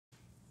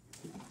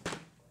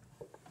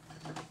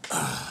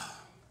I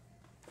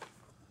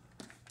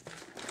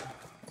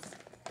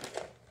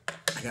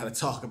gotta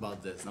talk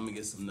about this. Let me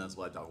get some nuts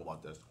while I talk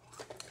about this.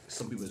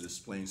 Some people are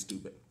just plain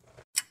stupid.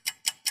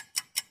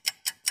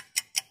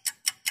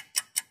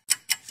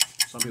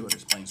 Some people are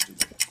just plain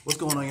stupid. What's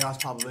going on, y'all?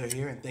 It's Papa Bear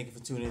here, and thank you for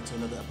tuning in to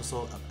another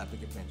episode of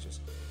Epic Adventures.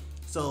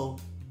 So,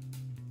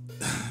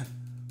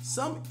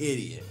 some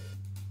idiot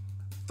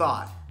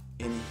thought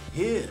in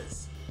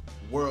his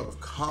world of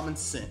common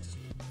sense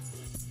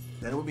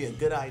that it would be a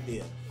good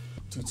idea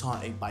to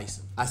taunt a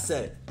bison. I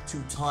said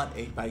to taunt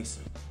a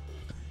bison.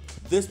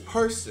 This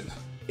person,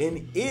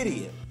 an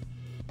idiot,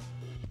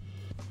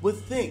 would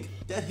think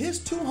that his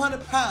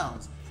 200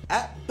 pounds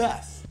at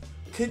best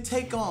could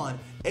take on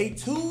a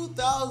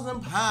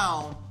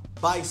 2,000-pound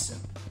bison.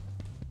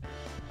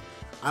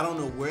 I don't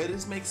know where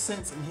this makes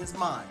sense in his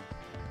mind,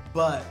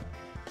 but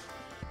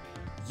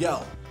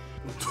yo,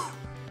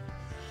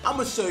 I'm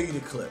gonna show you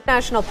the clip.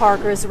 National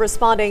Parkers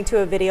responding to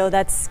a video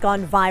that's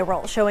gone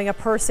viral, showing a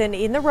person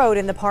in the road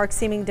in the park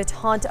seeming to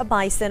taunt a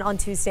bison on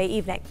Tuesday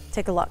evening.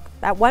 Take a look.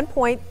 At one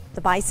point,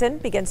 the bison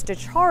begins to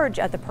charge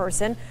at the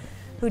person,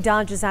 who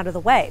dodges out of the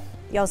way.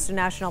 Yellowstone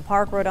National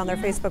Park wrote on their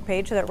Facebook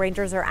page that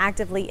rangers are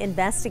actively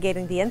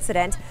investigating the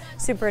incident.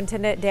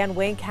 Superintendent Dan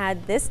Wink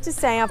had this to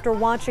say after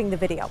watching the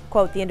video.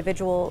 Quote, "The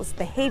individual's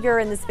behavior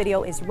in this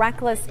video is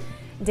reckless,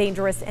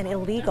 dangerous, and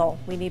illegal.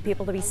 We need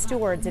people to be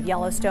stewards of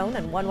Yellowstone,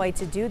 and one way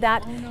to do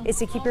that is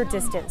to keep your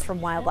distance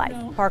from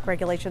wildlife. Park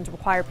regulations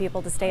require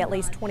people to stay at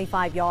least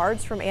 25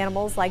 yards from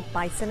animals like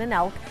bison and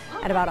elk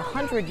and about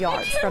 100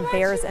 yards from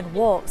bears and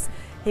wolves."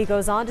 He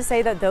goes on to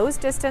say that those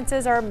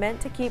distances are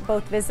meant to keep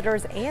both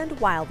visitors and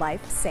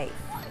wildlife safe.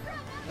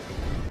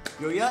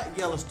 You're at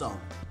Yellowstone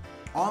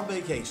on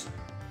vacation,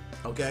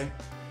 okay?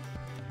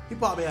 He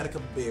probably had a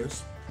couple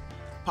beers,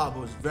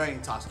 probably was very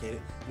intoxicated,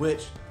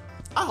 which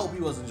I hope he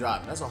wasn't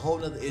driving. That's a whole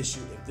nother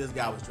issue if this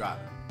guy was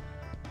driving.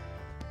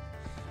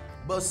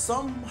 But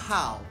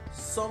somehow,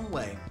 some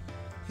way,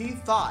 he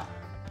thought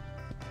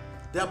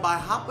that by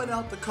hopping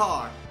out the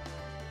car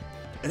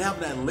and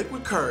having that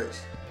liquid courage,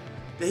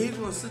 that he's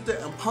gonna sit there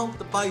and pump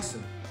the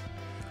bison.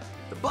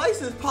 The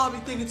bison is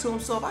probably thinking to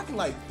himself, I can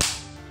like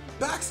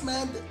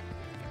backslam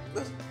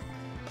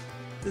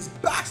this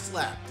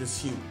backslap this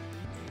human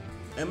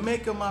and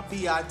make him my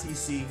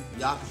BITC.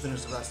 Y'all can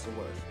finish the rest of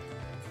the word.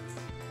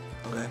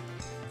 Okay?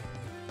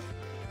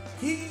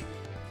 He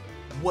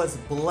was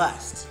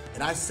blessed,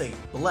 and I say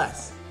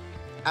blessed,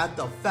 at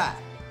the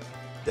fact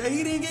that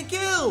he didn't get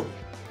killed.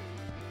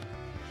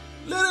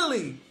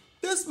 Literally,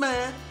 this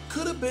man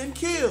could have been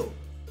killed.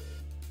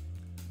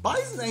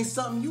 Bison ain't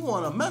something you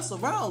want to mess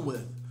around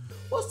with.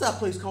 What's that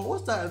place called?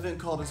 What's that event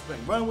called in Spain?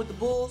 Running with the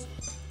Bulls?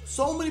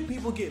 So many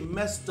people get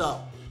messed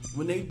up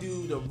when they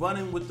do the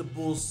Running with the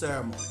Bulls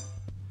ceremony.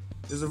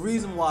 There's a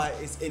reason why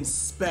it's in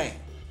Spain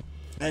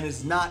and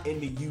it's not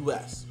in the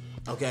US,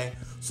 okay?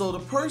 So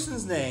the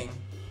person's name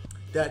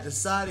that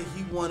decided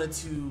he wanted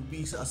to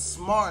be a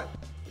smart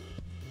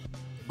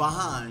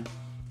behind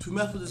to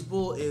mess with this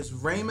bull is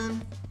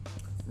Raymond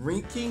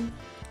Reinke,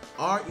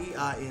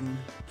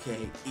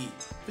 R-E-I-N-K-E,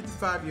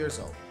 55 years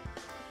old,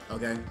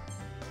 okay?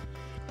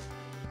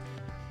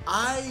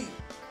 I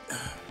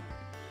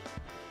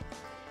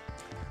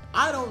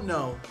don't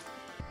know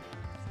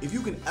if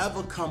you can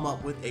ever come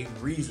up with a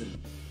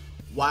reason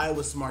why it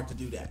was smart to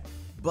do that,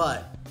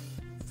 but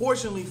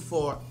fortunately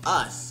for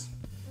us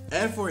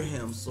and for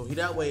him, so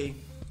that way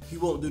he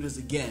won't do this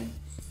again,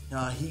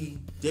 he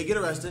did get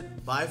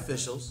arrested by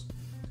officials.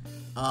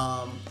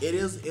 It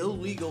is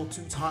illegal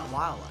to taunt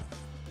wildlife.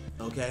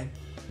 Okay,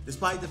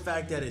 despite the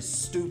fact that it's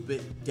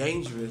stupid,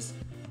 dangerous,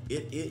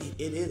 it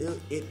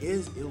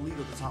is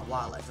illegal to taunt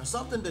wildlife. Now,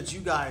 something that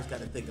you guys got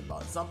to think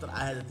about, something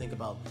I had to think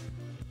about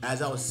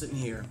as I was sitting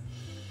here,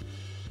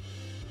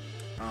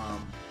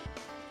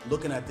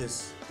 looking at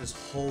this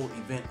whole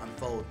event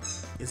unfold,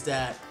 is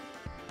that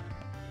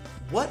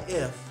what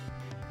if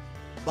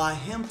by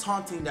him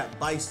taunting that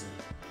bison,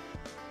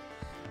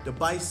 the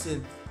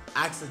bison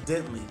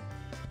accidentally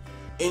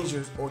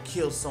injures or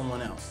kills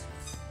someone else?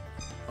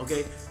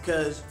 Okay,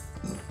 because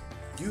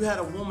you had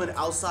a woman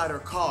outside her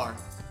car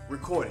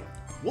recording.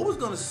 What was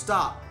going to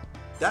stop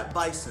that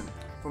bison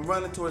from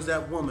running towards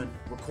that woman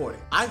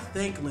recording? I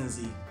thank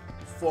Lindsay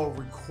for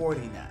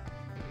recording that.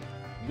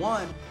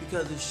 One,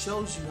 because it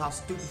shows you how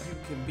stupid you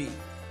can be.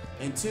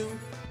 And two,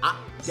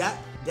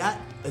 that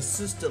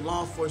assisted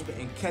law enforcement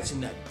in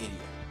catching that idiot.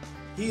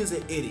 He is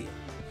an idiot.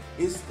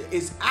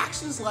 It's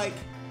actions like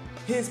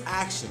his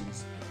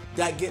actions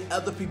that get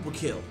other people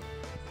killed.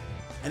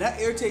 And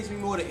that irritates me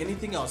more than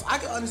anything else. I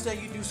can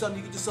understand you do something,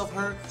 you get yourself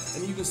hurt,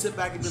 and you can sit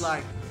back and be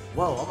like,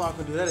 whoa, I'm not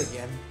gonna do that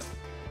again.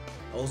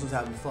 Olsen's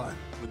having fun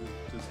with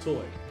his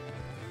toy.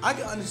 I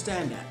can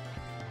understand that.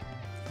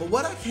 But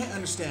what I can't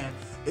understand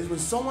is when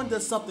someone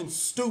does something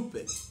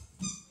stupid,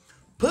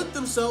 put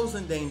themselves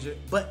in danger,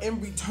 but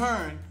in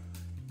return,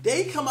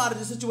 they come out of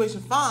the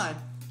situation fine,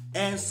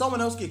 and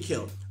someone else get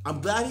killed. I'm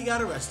glad he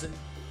got arrested.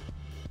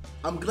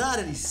 I'm glad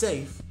that he's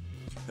safe.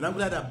 And I'm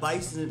glad that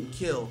Bison didn't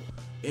kill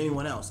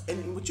anyone else.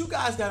 And what you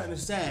guys gotta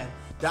understand,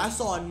 that I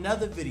saw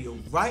another video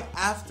right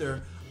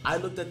after I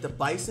looked at the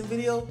Bison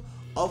video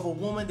of a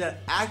woman that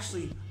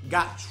actually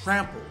got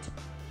trampled,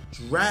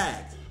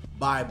 dragged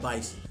by a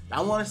bison.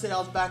 I want to say that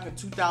was back in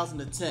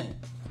 2010.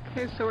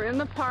 Okay, so we're in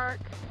the park,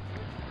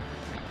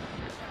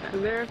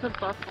 and there's a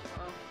buffalo,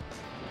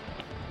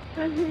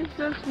 and he's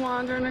just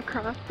wandering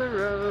across the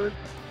road.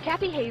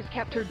 Kathy Hayes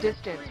kept her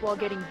distance while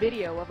getting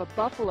video of a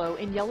buffalo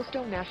in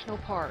Yellowstone National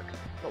Park.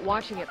 But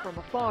watching it from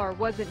afar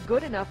wasn't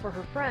good enough for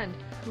her friend,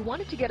 who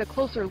wanted to get a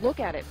closer look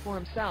at it for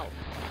himself.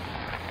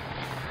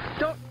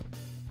 Don't.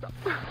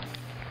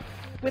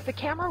 With the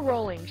camera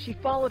rolling, she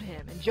followed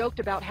him and joked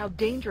about how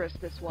dangerous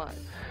this was,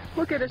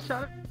 Look at a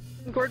shot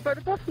gored by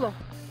the buffalo.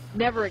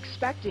 never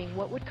expecting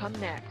what would come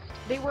next.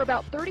 They were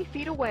about 30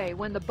 feet away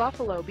when the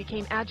buffalo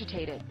became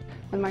agitated.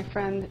 And my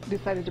friend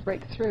decided to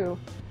break through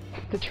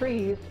the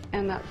trees,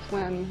 and that's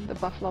when the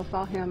buffalo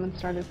saw him and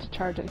started to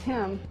charge at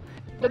him.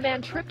 The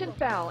man tripped and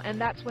fell, and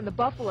that's when the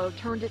buffalo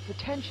turned its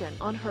attention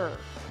on her.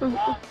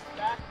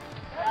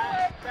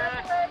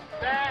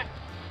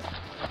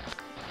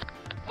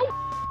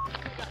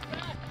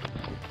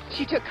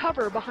 She took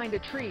cover behind a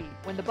tree.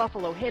 When the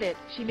buffalo hit it,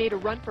 she made a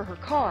run for her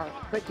car,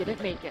 but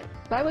didn't make it.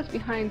 I was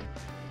behind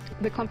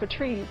the clump of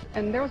trees,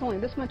 and there was only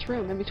this much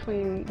room in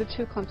between the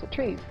two clumps of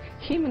trees.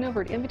 He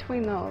maneuvered in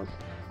between those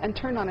and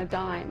turned on a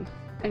dime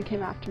and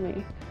came after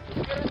me.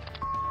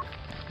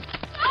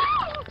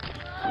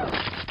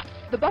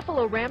 The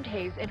buffalo rammed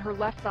Hayes in her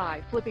left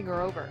thigh, flipping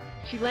her over.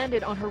 She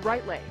landed on her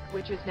right leg,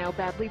 which is now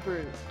badly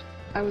bruised.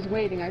 I was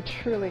waiting. I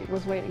truly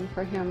was waiting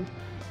for him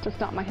to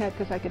stop my head,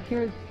 because I could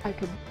hear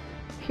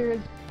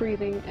his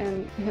breathing,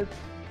 and his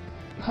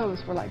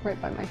hose were like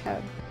right by my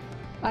head.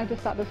 I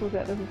just thought this was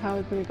it. This is how it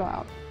was going to go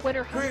out. When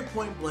her Very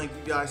point blank,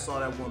 you guys saw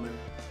that woman.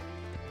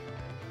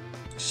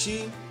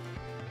 She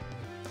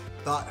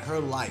thought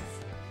her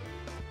life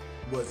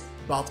was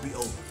about to be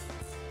over.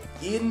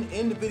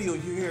 In the video,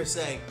 you hear her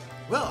say,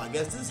 well, I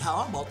guess this is how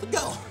I'm about to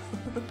go.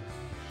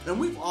 And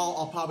we've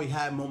all probably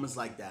had moments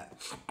like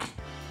that.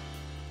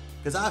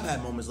 Because I've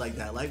had moments like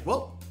that. Like,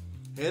 well,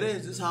 here it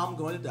is. This is how I'm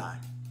going to die.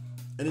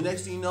 And the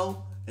next thing you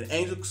know, an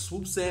angel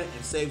swoops in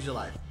and saves your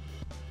life.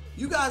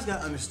 You guys got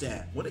to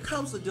understand, when it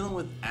comes to dealing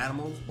with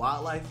animals,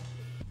 wildlife,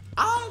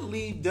 I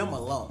leave them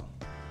alone.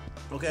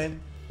 Okay?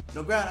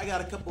 Now, granted, I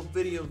got a couple of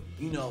videos,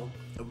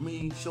 of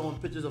me showing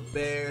pictures of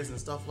bears and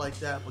stuff like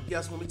that. But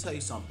guess what? Let me tell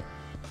you something.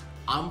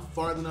 I'm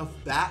far enough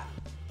back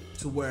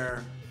to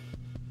where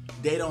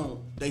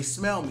they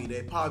smell me,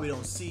 they probably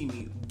don't see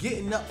me.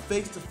 Getting up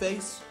face to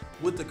face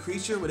with the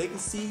creature where they can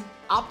see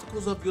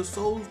opticals of your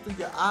soul through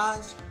your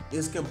eyes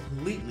is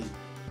completely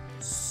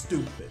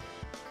stupid,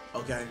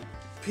 okay?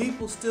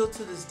 People still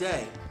to this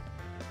day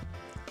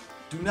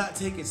do not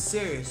take it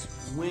serious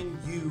when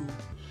you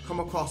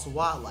come across a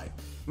wildlife.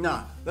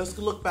 Now, let's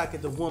look back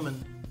at the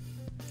woman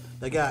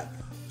that got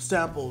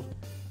sampled,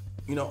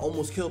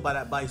 almost killed by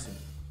that bison.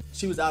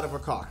 She was out of her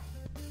car,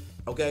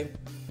 okay?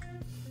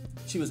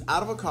 She was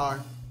out of her car,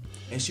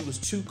 and she was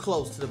too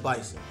close to the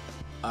bison,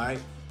 all right?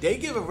 They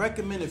give a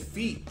recommended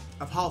feet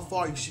of how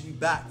far you should be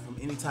back from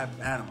any type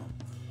of animal,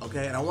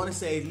 okay? And I want to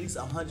say at least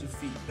 100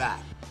 feet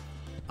back.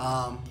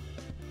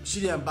 She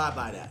didn't abide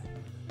by that.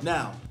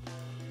 Now,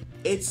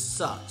 it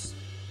sucks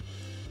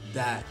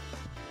that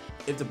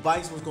if the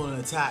bison was going to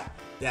attack,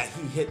 that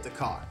he hit the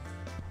car.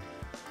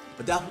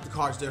 But that's what the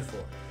car is there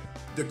for.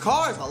 The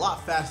car is a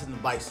lot faster than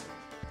the bison.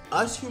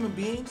 Us human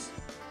beings,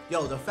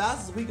 the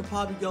fastest we can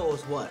probably go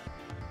is what?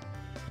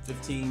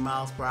 15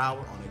 miles per hour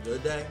on a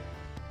good day.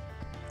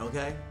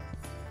 Okay?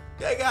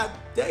 They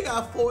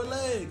got 4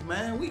 legs,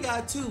 man. We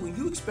got 2. And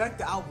you expect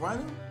to outrun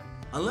them?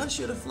 Unless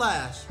you're the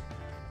Flash,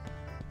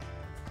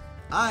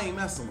 I ain't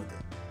messing with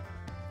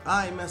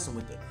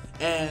it.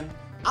 And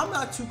I'm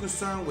not too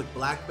concerned with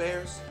black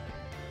bears.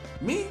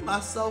 Me,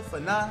 myself,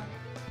 and I.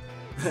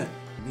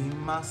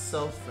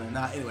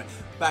 Anyway,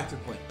 back to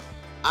the point.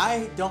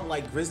 I don't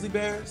like grizzly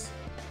bears,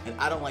 and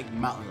I don't like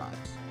mountain lions.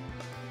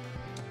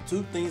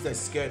 2 things that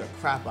scare the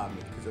crap out of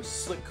me because they're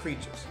slick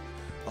creatures.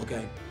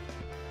 Okay?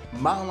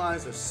 Mountain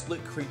lions are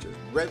slick creatures.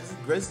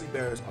 Grizzly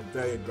bears are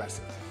very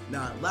aggressive.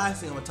 Now,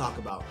 last thing I'm going to talk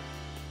about.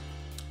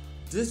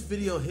 This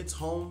video hits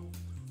home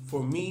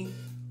for me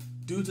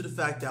due to the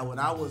fact that when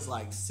I was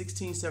like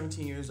 16,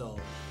 17 years old,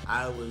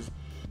 I was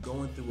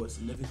going through a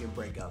significant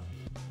breakup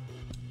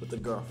with a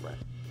girlfriend.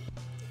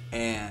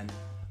 And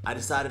I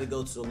decided to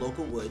go to the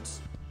local woods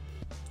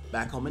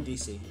back home in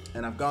DC.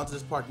 And I've gone to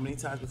this park many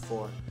times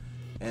before.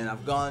 And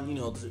I've gone,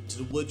 to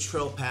the wood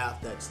trail path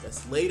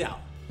that's laid out.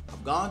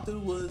 I've gone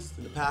through the woods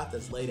to the path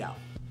that's laid out.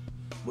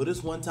 But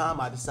this one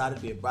time, I decided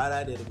it'd be a bright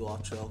idea to go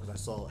off trail because I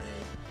saw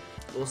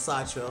a little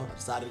side trail. I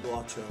decided to go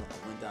off trail.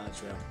 I went down the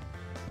trail.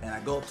 And I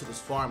go up to this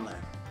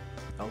farmland,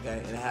 okay?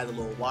 And it has a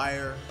little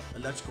wire,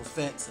 electrical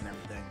fence and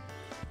everything.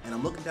 And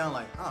I'm looking down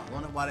like, I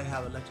wonder why they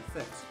have electric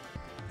fence.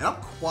 And I'm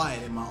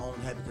quiet in my own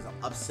head because I'm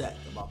upset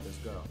about this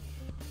girl.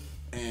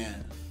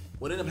 And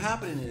what ended up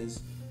happening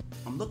is,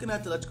 I'm looking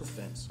at the electrical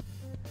fence,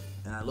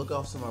 and I look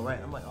off to my right,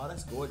 and I'm like, oh,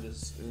 that's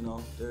gorgeous.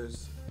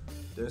 There's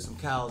there's some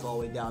cows all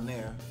the way down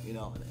there, you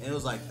know, and it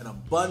was like an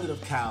abundance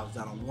of cows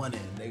down on one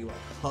end. They were like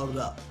huddled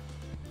up.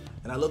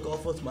 And I look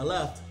off to my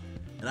left,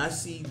 and I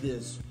see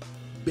this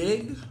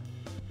big,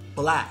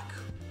 black,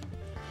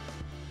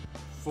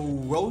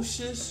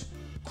 ferocious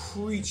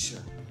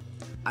creature.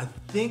 I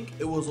think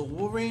it was a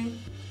wolverine.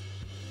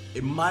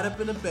 It might have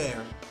been a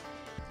bear.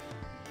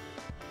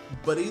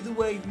 But either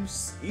way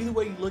you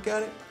look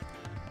at it,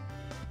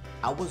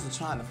 I wasn't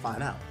trying to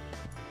find out.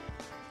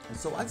 And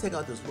so I take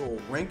out this little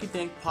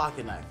rinky-dink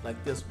pocket knife,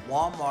 like this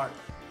Walmart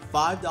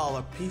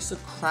 $5 piece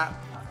of crap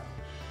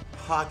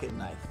pocket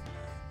knife.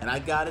 And I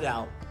got it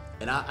out,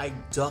 and I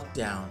duck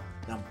down,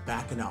 and I'm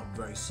backing out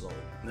very slowly.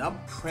 And I'm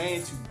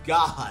praying to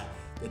God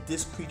that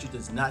this creature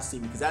does not see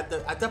me, because at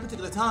that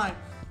particular time,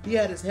 he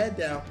had his head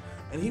down,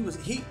 and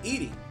he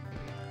eating.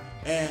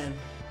 And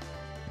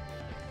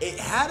it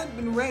hadn't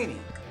been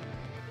raining,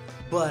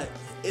 but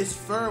his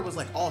fur was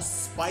like all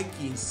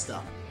spiky and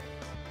stuff,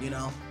 you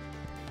know?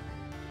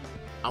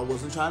 I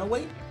wasn't trying to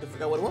wait to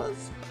figure out what it was.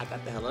 I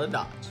got the hell out of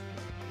Dodge.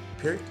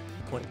 Period.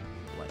 Point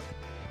blank.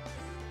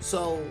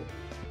 So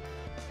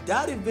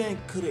that event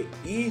could have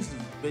easily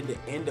been the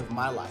end of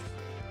my life.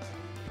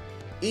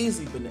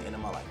 Easily been the end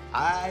of my life.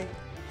 I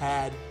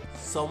had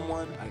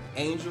someone, an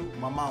angel.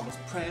 My mom was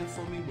praying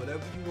for me,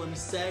 whatever you want to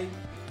say.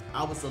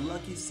 I was a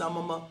lucky son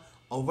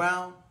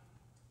around.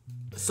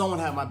 Someone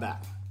had my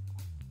back.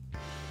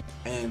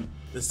 And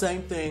the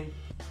same thing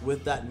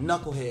with that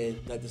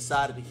knucklehead that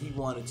decided that he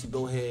wanted to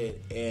go ahead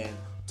and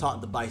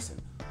taunt the Bison.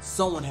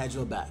 Someone had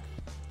your back.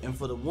 And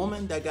for the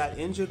woman that got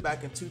injured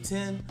back in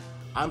 2010,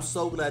 I'm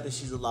so glad that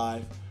she's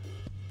alive.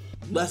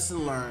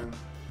 Lesson learned.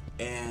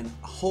 And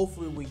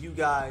hopefully when you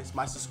guys,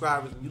 my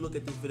subscribers, when you look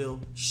at this video,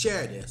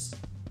 share this.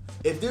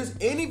 If there's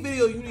any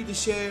video you need to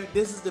share,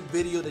 this is the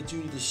video that you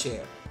need to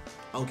share.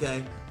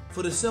 Okay?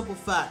 For the simple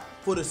fact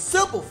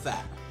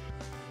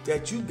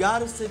that you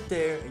gotta sit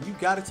there and you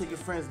gotta tell your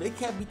friends, they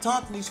can't be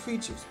taunting these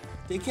creatures.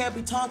 They can't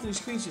be taunting these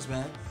creatures,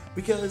 man.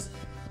 Because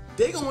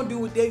they gonna do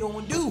what they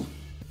gonna do.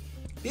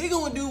 They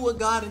gonna do what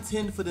God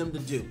intended for them to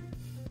do.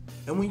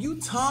 And when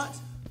you taunt,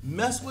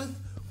 mess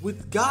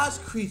with God's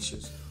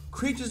creatures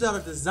that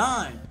are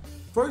designed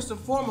first and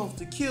foremost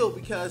to kill,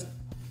 because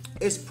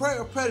it's prey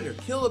or predator,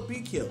 kill or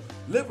be killed,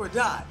 live or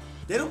die.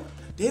 They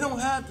don't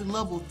have the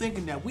level of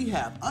thinking that we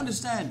have.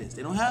 Understand this.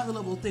 They don't have the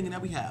level of thinking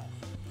that we have.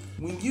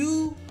 When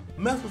you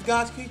mess with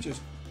God's creatures,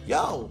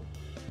 yo,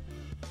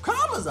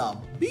 karma's a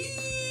beep.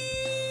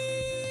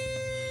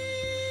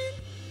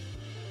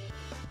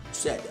 You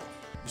said that.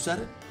 You said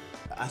it?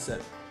 I said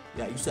it.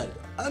 Yeah, you said it.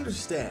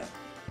 Understand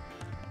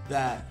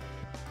that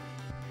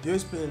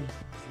there's been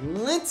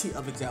plenty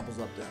of examples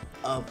up there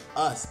of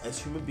us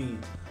as human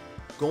beings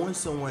going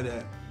somewhere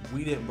that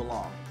we didn't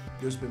belong.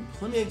 There's been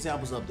plenty of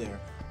examples up there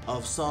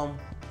of some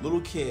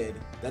little kid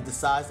that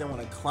decides they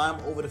want to climb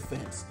over the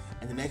fence,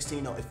 and the next thing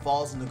you know, it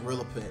falls in the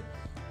gorilla pit.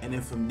 And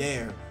then from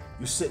there,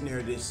 you're sitting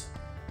there,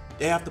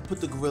 they have to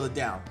put the gorilla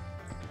down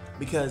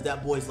because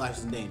that boy's life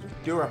is in danger.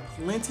 There are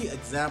plenty of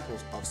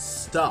examples of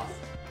stuff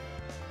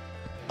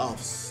out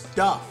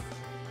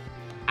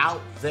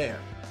there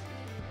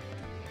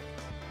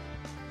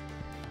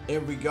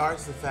in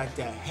regards to the fact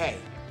that, hey,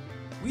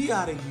 we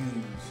gotta use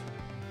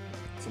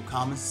some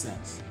common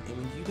sense. And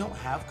when you don't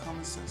have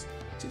common sense,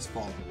 just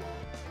follow along.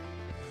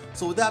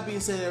 So with that being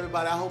said,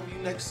 everybody, I hope you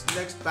next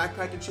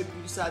backpacking trip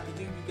you decide to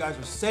do, you guys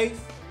are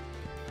safe.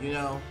 You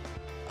know,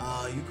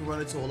 you can run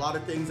into a lot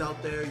of things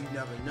out there. You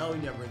never know,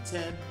 you never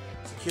intend.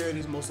 Security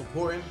is most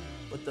important,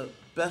 but the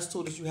best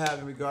tool that you have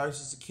in regards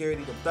to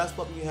security, the best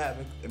weapon you have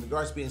in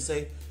regards to being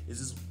safe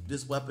is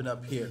this weapon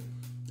up here.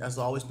 That's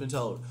always been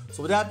told.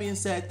 So with that being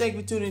said, thank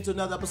you for tuning in to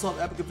another episode of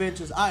Epic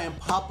Adventures. I am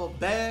Papa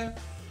Bear.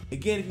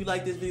 Again, if you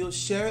like this video,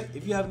 share it.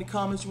 If you have any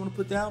comments you want to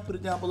put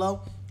it down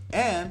below.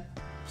 And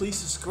please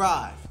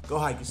subscribe. Go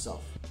hike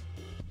yourself.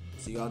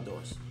 See you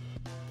outdoors.